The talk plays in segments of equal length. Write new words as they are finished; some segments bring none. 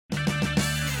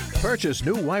Purchase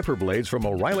new wiper blades from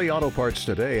O'Reilly Auto Parts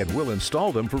today and we'll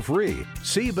install them for free.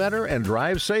 See better and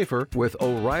drive safer with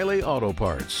O'Reilly Auto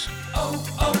Parts.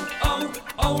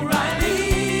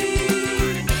 O'Reilly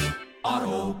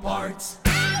Auto Parts.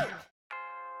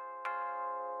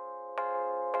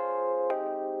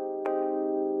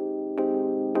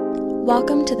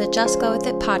 Welcome to the Just Glow With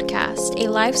It podcast, a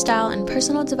lifestyle and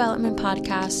personal development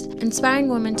podcast inspiring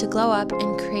women to glow up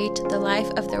and create the life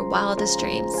of their wildest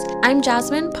dreams. I'm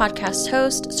Jasmine, podcast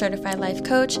host, certified life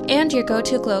coach, and your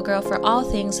go-to glow girl for all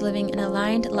things living an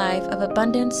aligned life of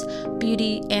abundance,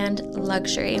 beauty, and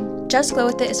luxury. Just Glow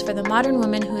With It is for the modern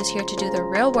woman who is here to do the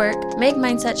real work, make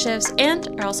mindset shifts,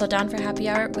 and are also down for happy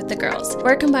hour with the girls.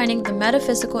 We're combining the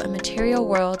metaphysical and material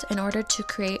world in order to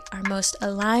create our most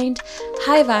aligned,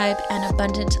 high vibe, and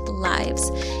abundant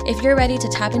lives. If you're ready to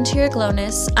tap into your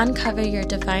glowness, uncover your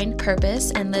divine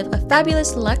purpose, and live a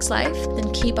fabulous luxe life,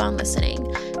 then keep on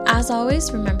listening. As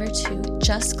always, remember to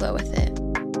just glow with it.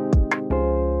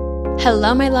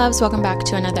 Hello, my loves. Welcome back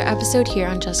to another episode here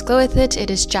on Just Glow With It. It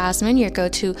is Jasmine, your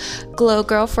go-to glow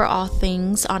girl for all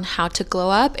things on how to glow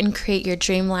up and create your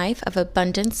dream life of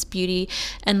abundance, beauty,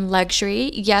 and luxury.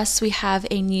 Yes, we have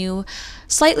a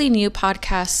slightly new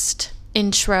podcast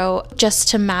intro just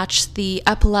to match the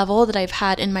up level that I've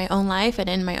had in my own life and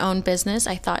in my own business.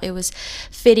 I thought it was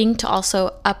fitting to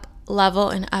also up level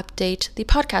and update the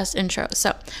podcast intro.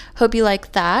 So hope you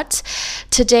like that.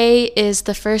 Today is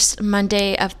the first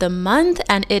Monday of the month,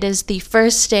 and it is the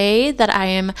first day that I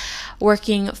am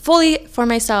working fully for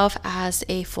myself as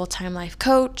a full-time life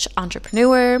coach,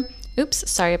 entrepreneur. Oops,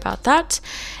 sorry about that.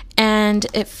 And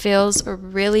it feels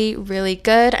really, really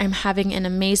good. I'm having an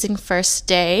amazing first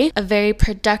day, a very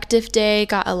productive day,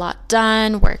 got a lot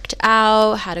done, worked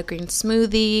out, had a green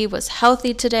smoothie, was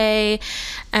healthy today,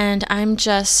 and I'm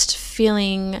just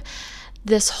feeling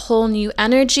this whole new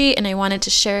energy, and I wanted to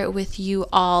share it with you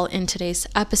all in today's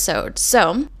episode.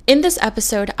 So in this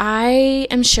episode, I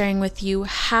am sharing with you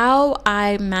how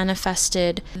I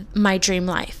manifested my dream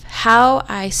life, how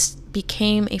I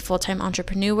became a full-time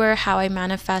entrepreneur, how I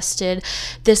manifested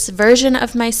this version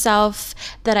of myself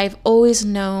that I've always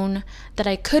known that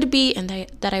I could be and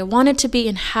that I wanted to be,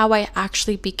 and how I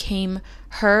actually became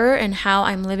her and how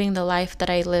I'm living the life that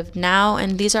I live now.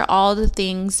 And these are all the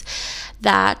things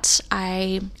that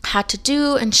I had to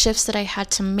do and shifts that I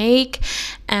had to make.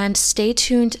 And stay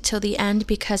tuned till the end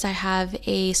because I have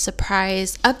a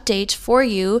surprise update for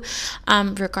you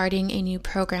regarding a new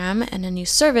program and a new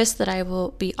service that I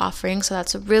will be offering. So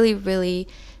that's really, really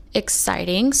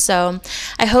exciting. So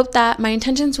I hope that my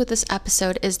intentions with this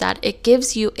episode is that it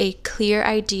gives you a clear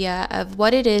idea of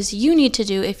what it is you need to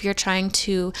do if you're trying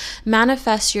to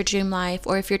manifest your dream life,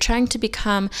 or if you're trying to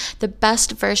become the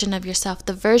best version of yourself,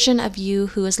 the version of you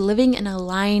who is living an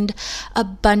aligned,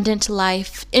 abundant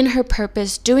life in her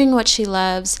purpose, doing what she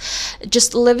loves,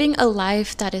 just living a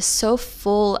life that is so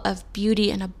full of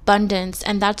beauty and abundance.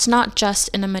 And that's not just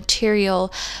in a material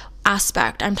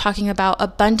aspect. I'm talking about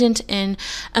abundant in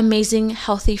amazing,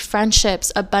 healthy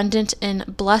friendships, abundant in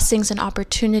blessings and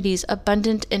opportunities,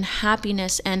 abundant in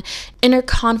happiness and inner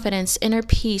confidence, inner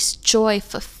peace, joy,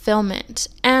 fulfillment,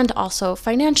 and also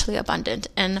financially abundant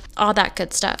and all that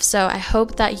good stuff. So I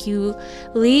hope that you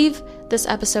leave this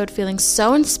episode feeling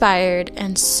so inspired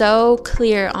and so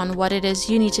clear on what it is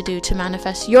you need to do to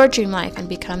manifest your dream life and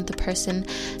become the person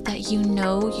that you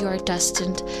know you're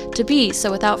destined to be. So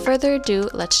without further ado,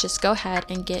 let's just go ahead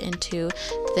and get into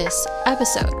this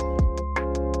episode.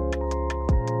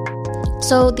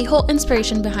 So the whole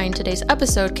inspiration behind today's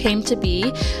episode came to be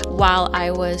while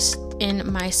I was in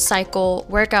my cycle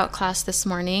workout class this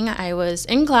morning. I was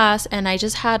in class and I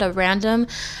just had a random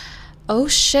oh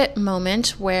shit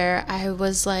moment where I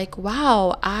was like,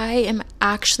 wow, I am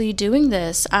actually doing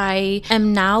this. I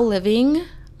am now living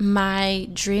my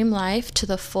dream life to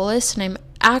the fullest, and I'm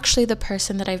actually the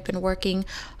person that I've been working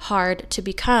hard to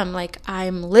become. Like,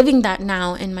 I'm living that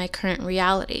now in my current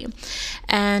reality.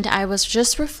 And I was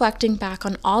just reflecting back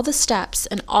on all the steps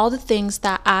and all the things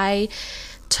that I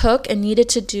took and needed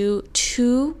to do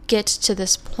to get to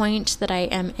this point that I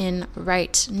am in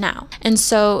right now. And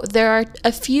so there are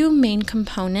a few main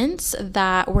components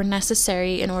that were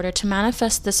necessary in order to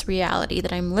manifest this reality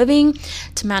that I'm living,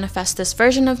 to manifest this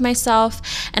version of myself.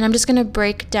 And I'm just going to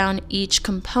break down each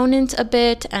component a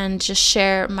bit and just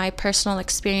share my personal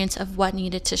experience of what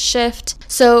needed to shift.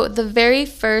 So the very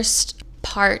first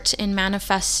part in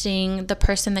manifesting the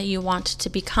person that you want to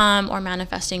become or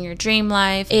manifesting your dream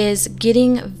life is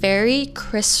getting very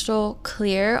crystal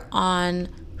clear on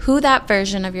who that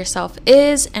version of yourself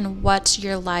is and what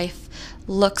your life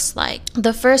looks like.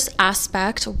 The first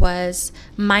aspect was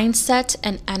mindset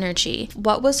and energy.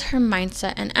 What was her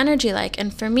mindset and energy like?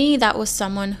 And for me, that was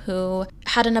someone who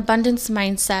had an abundance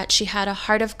mindset. She had a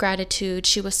heart of gratitude.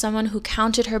 She was someone who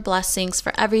counted her blessings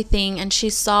for everything, and she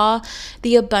saw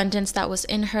the abundance that was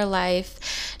in her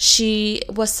life. She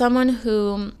was someone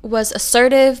who was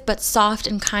assertive but soft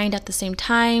and kind at the same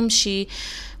time. She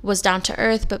was down to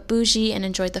earth but bougie and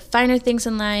enjoyed the finer things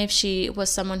in life. She was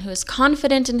someone who is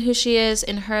confident in who she is,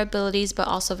 in her abilities, but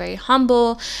also very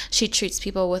humble. She treats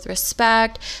people with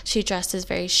respect. She dresses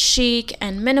very chic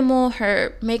and minimal.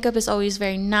 Her makeup is always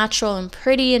very natural and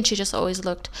pretty, and she just always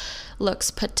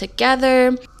looks put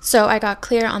together. So I got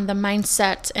clear on the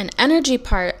mindset and energy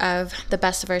part of the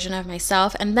best version of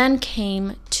myself, and then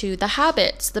came to the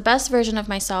habits. The best version of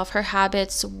myself, her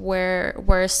habits were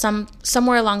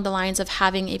somewhere along the lines of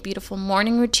having a beautiful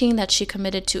morning routine that she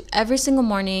committed to every single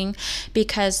morning,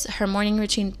 because her morning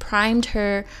routine primed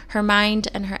her mind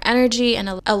and her energy and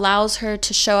allows her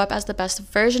to show up as the best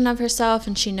version of herself,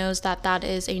 and she knows that that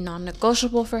is a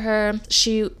non-negotiable for her.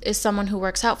 She is someone who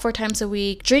works out 4 times a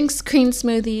week, drinks green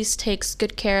smoothies, takes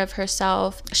good care of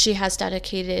herself. She has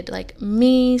dedicated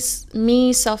me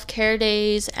self-care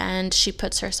days, and she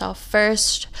puts herself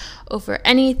first over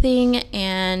anything.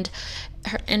 And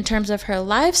in terms of her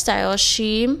lifestyle,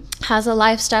 she has a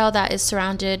lifestyle that is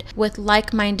surrounded with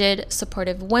like-minded,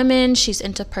 supportive women. She's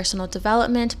into personal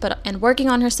development and working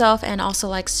on herself, and also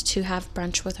likes to have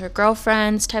brunch with her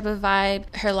girlfriends type of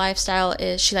vibe. Her lifestyle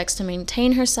is she likes to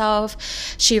maintain herself.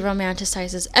 She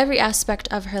romanticizes every aspect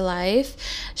of her life.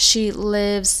 She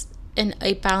lives in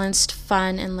a balanced,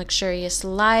 fun, and luxurious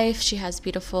life. She has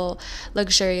beautiful,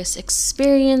 luxurious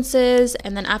experiences.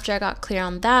 And then after I got clear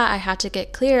on that, I had to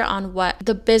get clear on what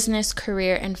the business,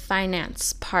 career, and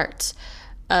finance part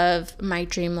of my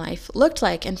dream life looked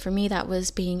like. And for me, that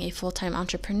was being a full-time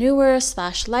entrepreneur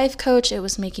 / life coach. It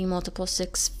was making multiple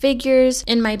 6 figures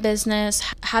in my business,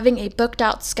 having a booked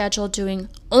out schedule, doing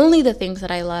only the things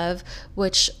that I love,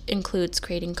 which includes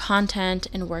creating content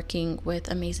and working with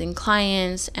amazing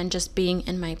clients and just being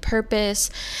in my purpose.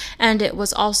 And it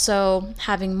was also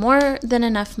having more than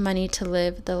enough money to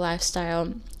live the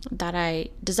lifestyle that I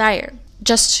desire.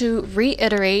 Just to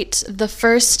reiterate, the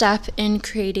first step in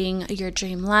creating your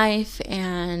dream life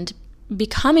and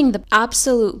becoming the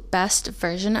absolute best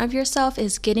version of yourself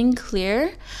is getting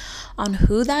clear on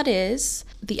who that is,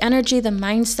 the energy, the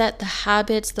mindset, the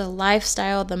habits, the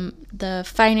lifestyle, the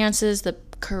finances, the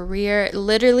career,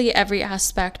 literally every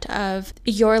aspect of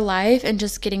your life, and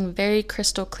just getting very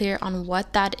crystal clear on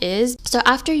what that is. So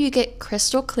after you get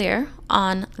crystal clear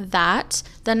on that,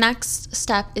 the next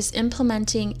step is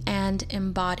implementing and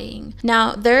embodying.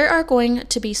 Now, there are going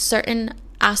to be certain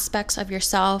aspects of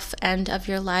yourself and of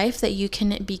your life that you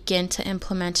can begin to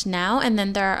implement now, and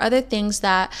then there are other things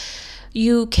that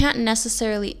you can't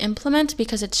necessarily implement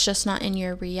because it's just not in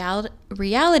your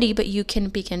reality, but you can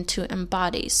begin to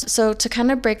embody. So to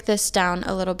kind of break this down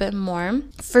a little bit more,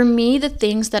 for me, the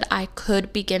things that I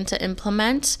could begin to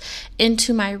implement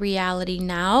into my reality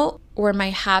now were my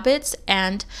habits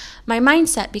and my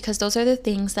mindset, because those are the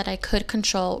things that I could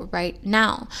control right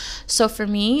now. So for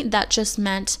me, that just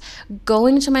meant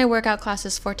going to my workout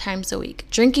classes 4 times a week,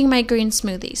 drinking my green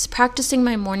smoothies, practicing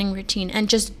my morning routine, and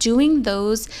just doing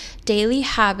those daily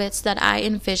habits that I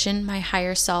envision my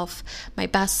higher self, my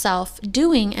best self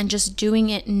doing, and just doing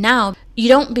it now. You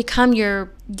don't become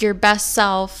your best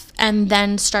self and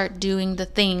then start doing the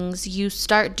things. You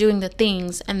start doing the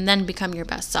things and then become your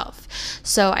best self.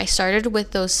 So I started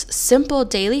with those simple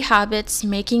daily habits,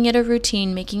 making it a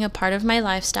routine, making a part of my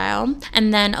lifestyle.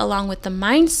 And then along with the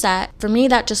mindset, for me,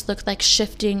 that just looked like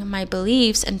shifting my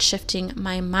beliefs and shifting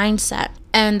my mindset.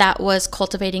 And that was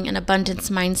cultivating an abundance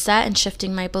mindset and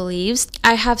shifting my beliefs.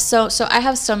 I have so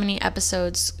many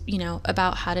episodes,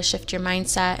 about how to shift your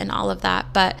mindset and all of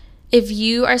that. But if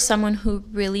you are someone who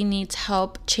really needs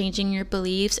help changing your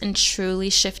beliefs and truly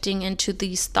shifting into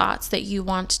these thoughts that you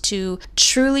want to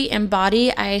truly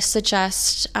embody, I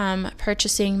suggest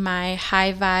purchasing my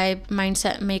High Vibe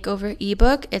Mindset Makeover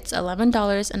ebook. It's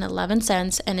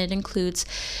 $11.11, and it includes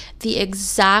the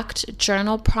exact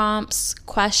journal prompts,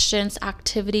 questions,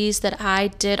 activities that I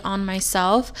did on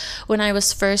myself when I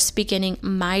was first beginning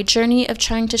my journey of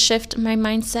trying to shift my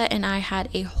mindset. And I had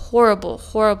a horrible,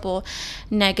 horrible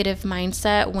negative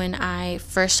mindset when I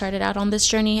first started out on this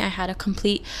journey. I had a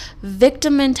complete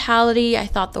victim mentality. I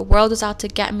thought the world was out to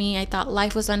get me. I thought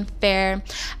life was unfair.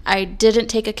 I couldn't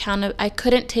take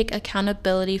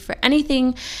accountability for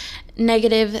anything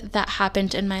negative that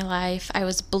happened in my life. I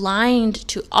was blind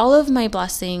to all of my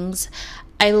blessings.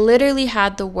 I literally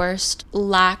had the worst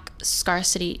lack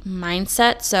scarcity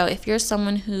mindset. So if you're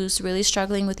someone who's really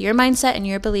struggling with your mindset and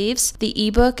your beliefs, the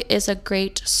ebook is a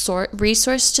great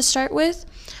resource to start with.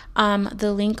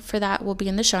 The link for that will be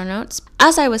in the show notes.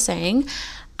 As I was saying,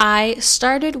 I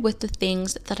started with the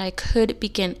things that I could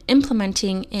begin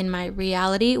implementing in my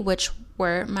reality, which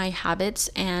were my habits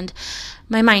and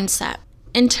my mindset.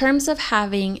 In terms of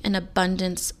having an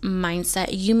abundance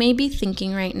mindset, you may be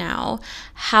thinking right now,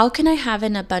 how can I have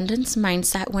an abundance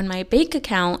mindset when my bank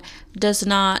account does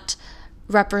not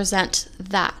represent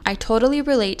that? I totally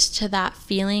relate to that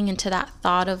feeling and to that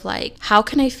thought of like, how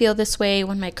can I feel this way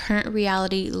when my current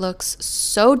reality looks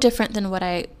so different than what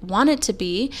I want it to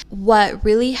be? What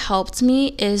really helped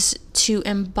me is to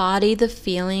embody the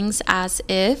feelings as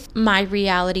if my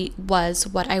reality was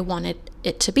what I wanted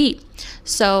it to be.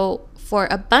 So for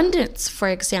abundance, for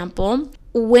example,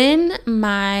 when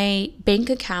my bank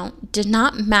account did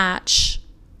not match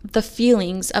the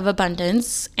feelings of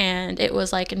abundance and it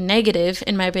was like negative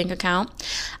in my bank account,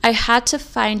 I had to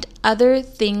find other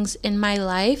things in my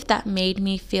life that made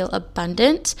me feel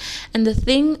abundant. And the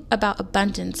thing about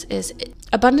abundance is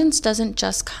abundance doesn't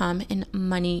just come in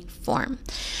money form.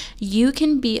 You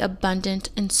can be abundant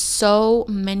in so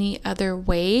many other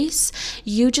ways.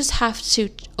 You just have to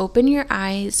open your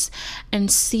eyes and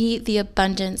see the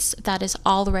abundance that is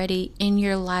already in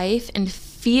your life and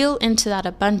feel into that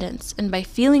abundance. And by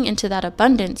feeling into that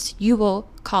abundance, you will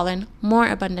call in more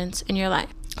abundance in your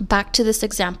life. Back to this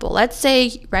example. Let's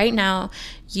say right now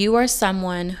you are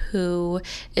someone who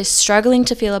is struggling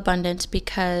to feel abundant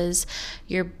because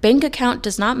your bank account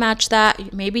does not match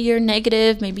that. Maybe you're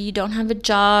negative, maybe you don't have a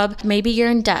job, maybe you're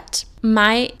in debt.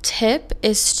 My tip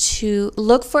is to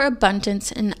look for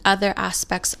abundance in other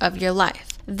aspects of your life.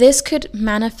 This could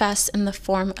manifest in the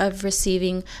form of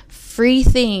receiving free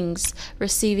things,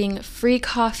 receiving free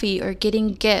coffee, or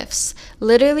getting gifts.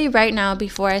 Literally right now,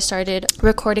 before I started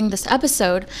recording this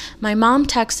episode, my mom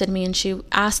texted me and she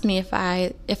asked me if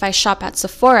I shop at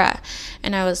Sephora.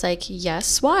 And I was like,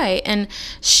 yes, why? And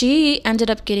she ended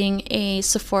up getting a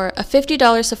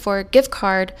 $50 Sephora gift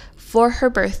card for her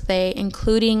birthday,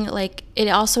 including it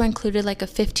also included a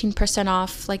 15%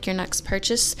 off your next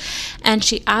purchase. And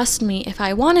she asked me if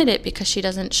I wanted it because she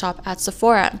doesn't shop at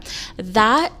Sephora.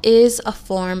 That is a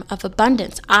form of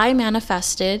abundance. I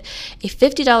manifested a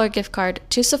 $50 gift card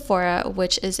to Sephora,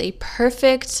 which is a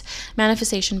perfect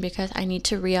manifestation because I need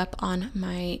to re-up on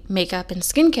my makeup and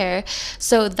skincare.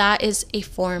 So that is a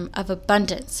form of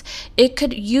abundance.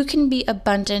 You can be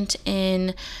abundant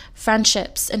in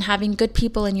friendships and having good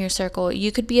people in your circle.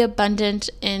 You could be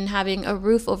abundant in having a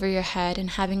roof over your head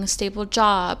and having a stable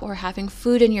job, or having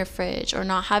food in your fridge, or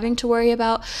not having to worry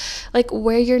about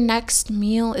where your next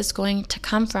meal is going to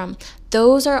come from.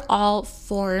 Those are all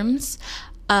forms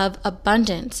of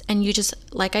abundance. And you just,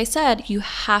 like I said, you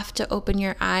have to open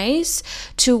your eyes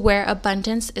to where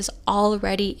abundance is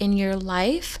already in your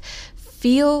life.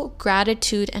 Feel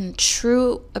gratitude and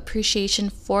true appreciation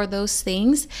for those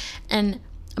things, and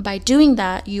by doing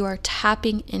that, you are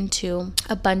tapping into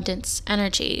abundance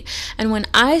energy. And when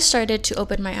I started to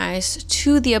open my eyes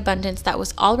to the abundance that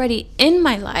was already in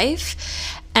my life,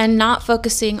 and not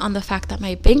focusing on the fact that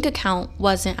my bank account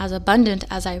wasn't as abundant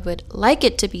as I would like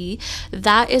it to be,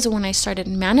 that is when I started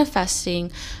manifesting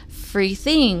free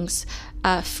things.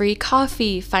 Free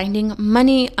coffee, finding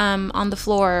money on the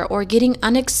floor, or getting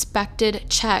unexpected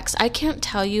checks. I can't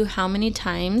tell you how many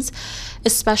times,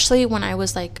 especially when I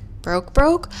was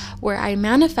broke, where I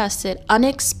manifested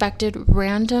unexpected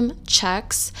random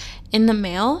checks in the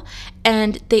mail,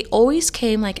 and they always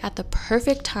came at the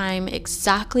perfect time,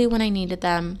 exactly when I needed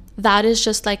them. That is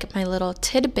just my little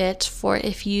tidbit for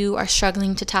if you are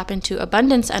struggling to tap into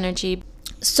abundance energy.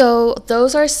 So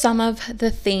those are some of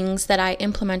the things that I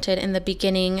implemented in the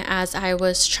beginning as I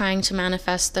was trying to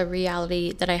manifest the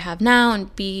reality that I have now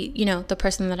and be, the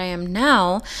person that I am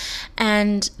now.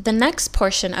 And the next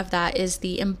portion of that is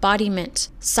the embodiment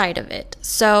side of it.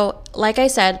 So like I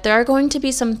said, there are going to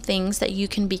be some things that you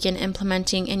can begin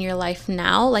implementing in your life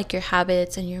now, like your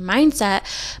habits and your mindset.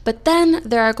 But then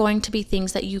there are going to be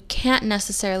things that you can't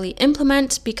necessarily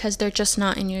implement because they're just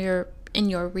not in your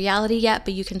reality yet,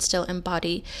 but you can still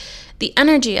embody the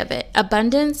energy of it.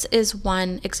 Abundance is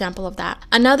one example of that.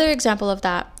 Another example of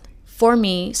that for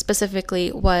me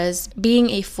specifically was being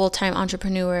a full-time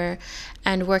entrepreneur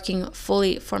and working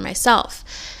fully for myself.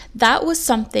 That was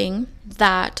something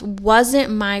that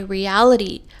wasn't my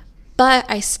reality, but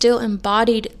I still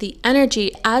embodied the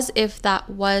energy as if that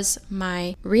was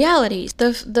my reality.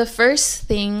 The first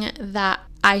thing that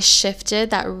I shifted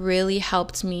that really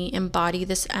helped me embody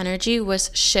this energy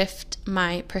was shift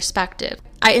my perspective.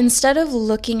 instead of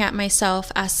looking at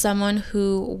myself as someone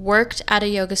who worked at a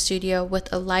yoga studio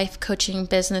with a life coaching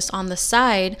business on the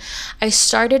side, I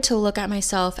started to look at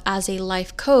myself as a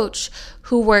life coach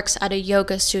who works at a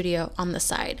yoga studio on the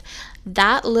side.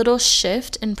 That little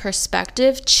shift in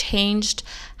perspective changed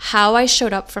how I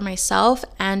showed up for myself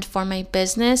and for my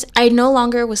business. I no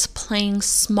longer was playing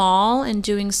small and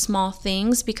doing small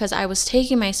things because I was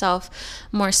taking myself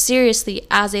more seriously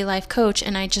as a life coach,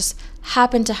 and I just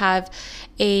happened to have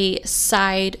a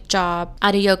side job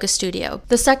at a yoga studio.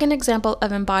 The second example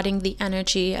of embodying the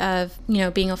energy of,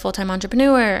 being a full-time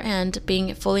entrepreneur and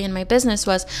being fully in my business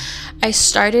was I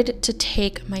started to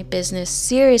take my business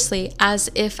seriously as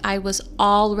if I was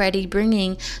already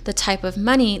bringing the type of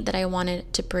money that I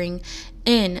wanted to bring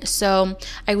in. So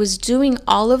I was doing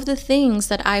all of the things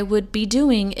that I would be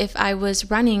doing if I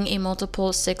was running a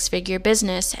multiple six-figure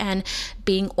business, and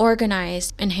being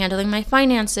organized and handling my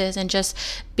finances and just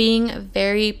being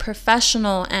very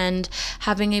professional and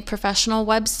having a professional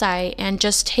website and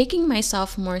just taking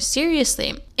myself more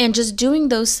seriously and just doing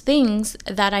those things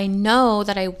that I know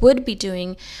that I would be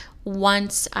doing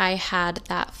once I had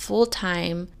that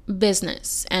full-time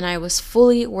business and I was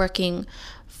fully working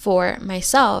for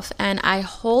myself. And I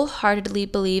wholeheartedly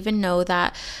believe and know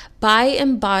that by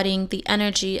embodying the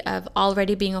energy of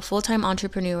already being a full-time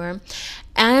entrepreneur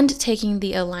and taking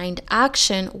the aligned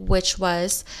action, which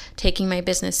was taking my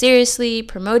business seriously,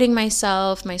 promoting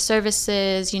myself, my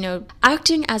services,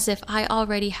 acting as if I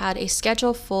already had a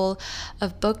schedule full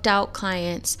of booked out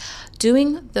clients,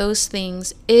 doing those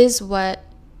things is what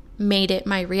made it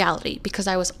my reality, because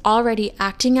I was already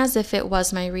acting as if it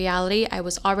was my reality. I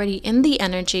was already in the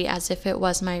energy as if it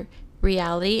was my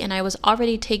reality, and I was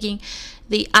already taking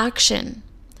the action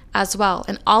as well.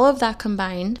 And all of that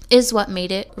combined is what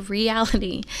made it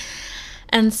reality.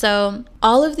 And so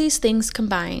all of these things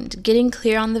combined, getting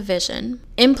clear on the vision,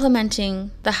 implementing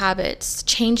the habits,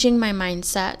 changing my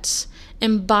mindset,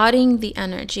 embodying the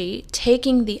energy,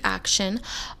 taking the action,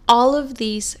 all of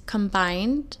these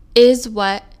combined is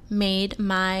what made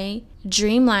my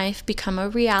dream life become a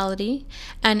reality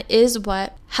and is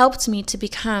what helped me to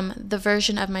become the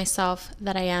version of myself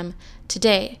that I am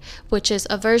today, which is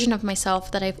a version of myself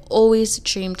that I've always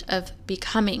dreamed of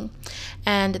becoming.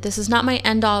 And this is not my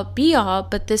end all be all,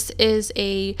 but this is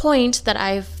a point that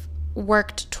I've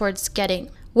worked towards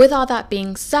getting. With all that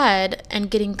being said,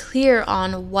 and getting clear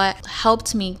on what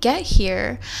helped me get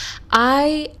here,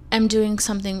 I am doing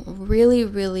something really,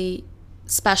 really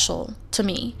special to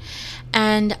me.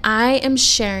 And I am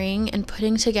sharing and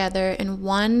putting together in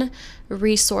one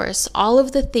resource all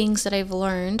of the things that I've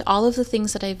learned, all of the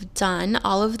things that I've done,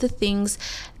 all of the things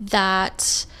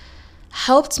that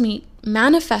helped me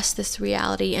manifest this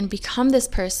reality and become this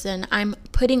person. I'm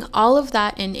putting all of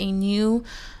that in a new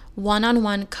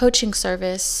one-on-one coaching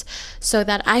service so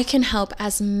that I can help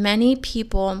as many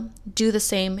people do the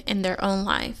same in their own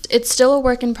life. It's still a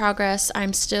work in progress.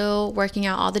 I'm still working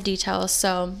out all the details,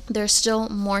 so there's still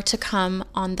more to come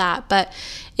on that. But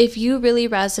if you really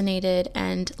resonated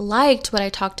and liked what I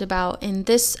talked about in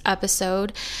this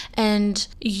episode, and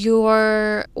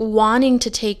you're wanting to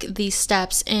take these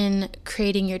steps in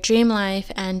creating your dream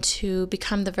life and to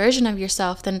become the version of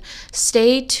yourself, then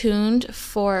stay tuned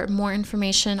for more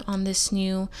information on this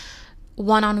new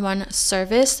one-on-one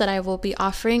service that I will be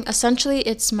offering. Essentially,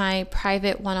 it's my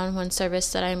private one-on-one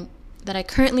service that I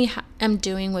currently am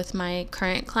doing with my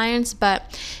current clients,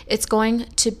 but it's going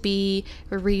to be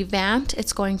revamped.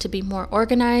 It's going to be more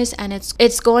organized, and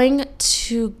it's going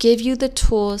to give you the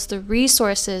tools, the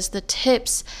resources, the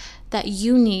tips that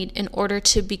you need in order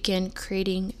to begin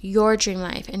creating your dream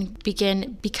life and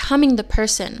begin becoming the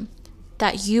person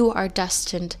that you are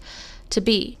destined to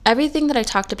be. Everything that I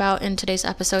talked about in today's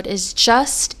episode is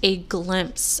just a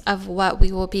glimpse of what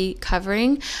we will be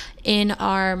covering in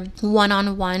our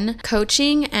one-on-one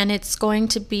coaching, and it's going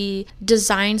to be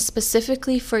designed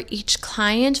specifically for each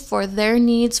client, for their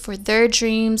needs, for their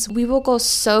dreams. We will go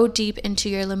so deep into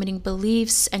your limiting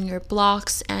beliefs and your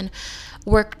blocks and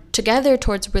work together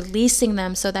towards releasing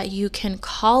them so that you can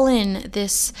call in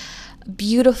this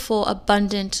beautiful,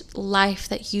 abundant life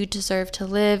that you deserve to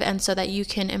live, and so that you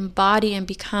can embody and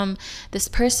become this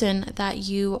person that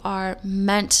you are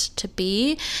meant to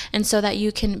be, and so that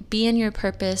you can be in your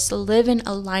purpose, live in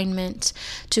alignment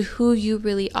to who you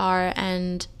really are,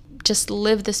 and just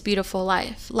live this beautiful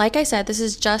life. Like I said, this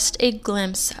is just a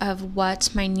glimpse of what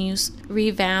my new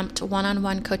revamped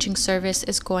one-on-one coaching service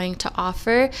is going to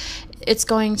offer. It's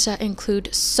going to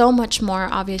include so much more,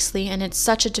 obviously, and it's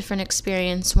such a different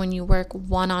experience when you work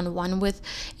one-on-one with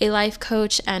a life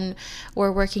coach and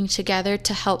we're working together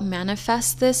to help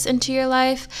manifest this into your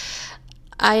life.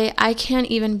 I can't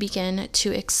even begin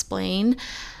to explain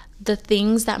the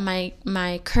things that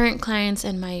my current clients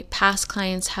and my past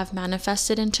clients have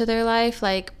manifested into their life.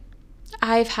 Like,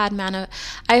 I've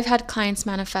had clients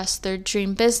manifest their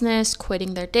dream business,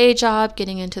 quitting their day job,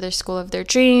 getting into their school of their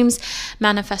dreams,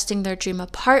 manifesting their dream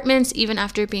apartments, even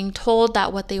after being told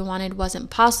that what they wanted wasn't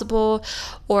possible,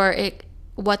 or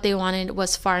what they wanted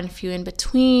was far and few in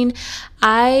between.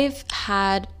 I've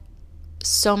had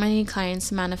so many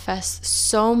clients manifest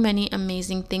so many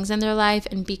amazing things in their life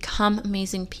and become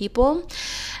amazing people.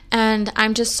 And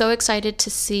I'm just so excited to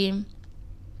see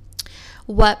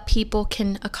what people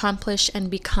can accomplish and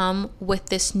become with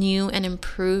this new and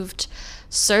improved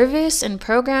service and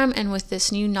program, and with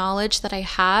this new knowledge that I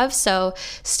have. So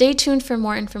stay tuned for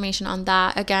more information on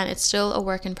that. Again, it's still a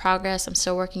work in progress. I'm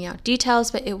still working out details,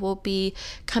 but it will be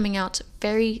coming out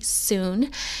very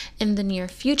soon in the near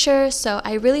future. So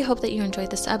I really hope that you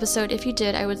enjoyed this episode. If you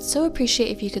did, I would so appreciate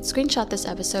if you could screenshot this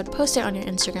episode, post it on your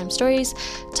Instagram stories,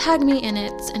 tag me in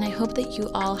it, and I hope that you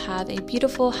all have a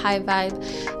beautiful, high vibe,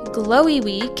 glowy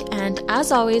week. And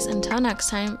as always, until next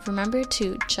time, remember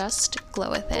to just glow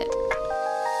with it.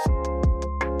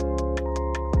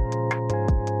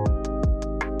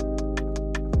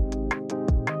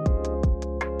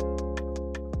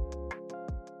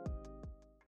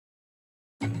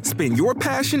 Spin your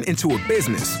passion into a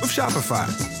business with Shopify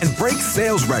and break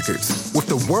sales records with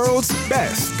the world's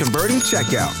best converting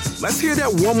checkout. Let's hear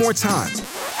that one more time.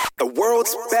 The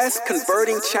world's best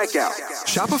converting checkout.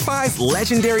 Shopify's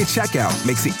legendary checkout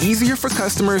makes it easier for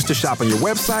customers to shop on your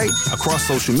website, across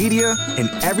social media, and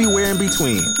everywhere in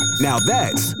between. Now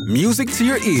that's music to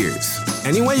your ears.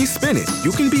 Any way you spin it,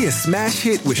 you can be a smash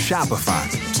hit with Shopify.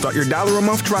 Start your $1 a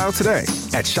month trial today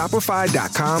at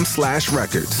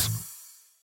shopify.com/records.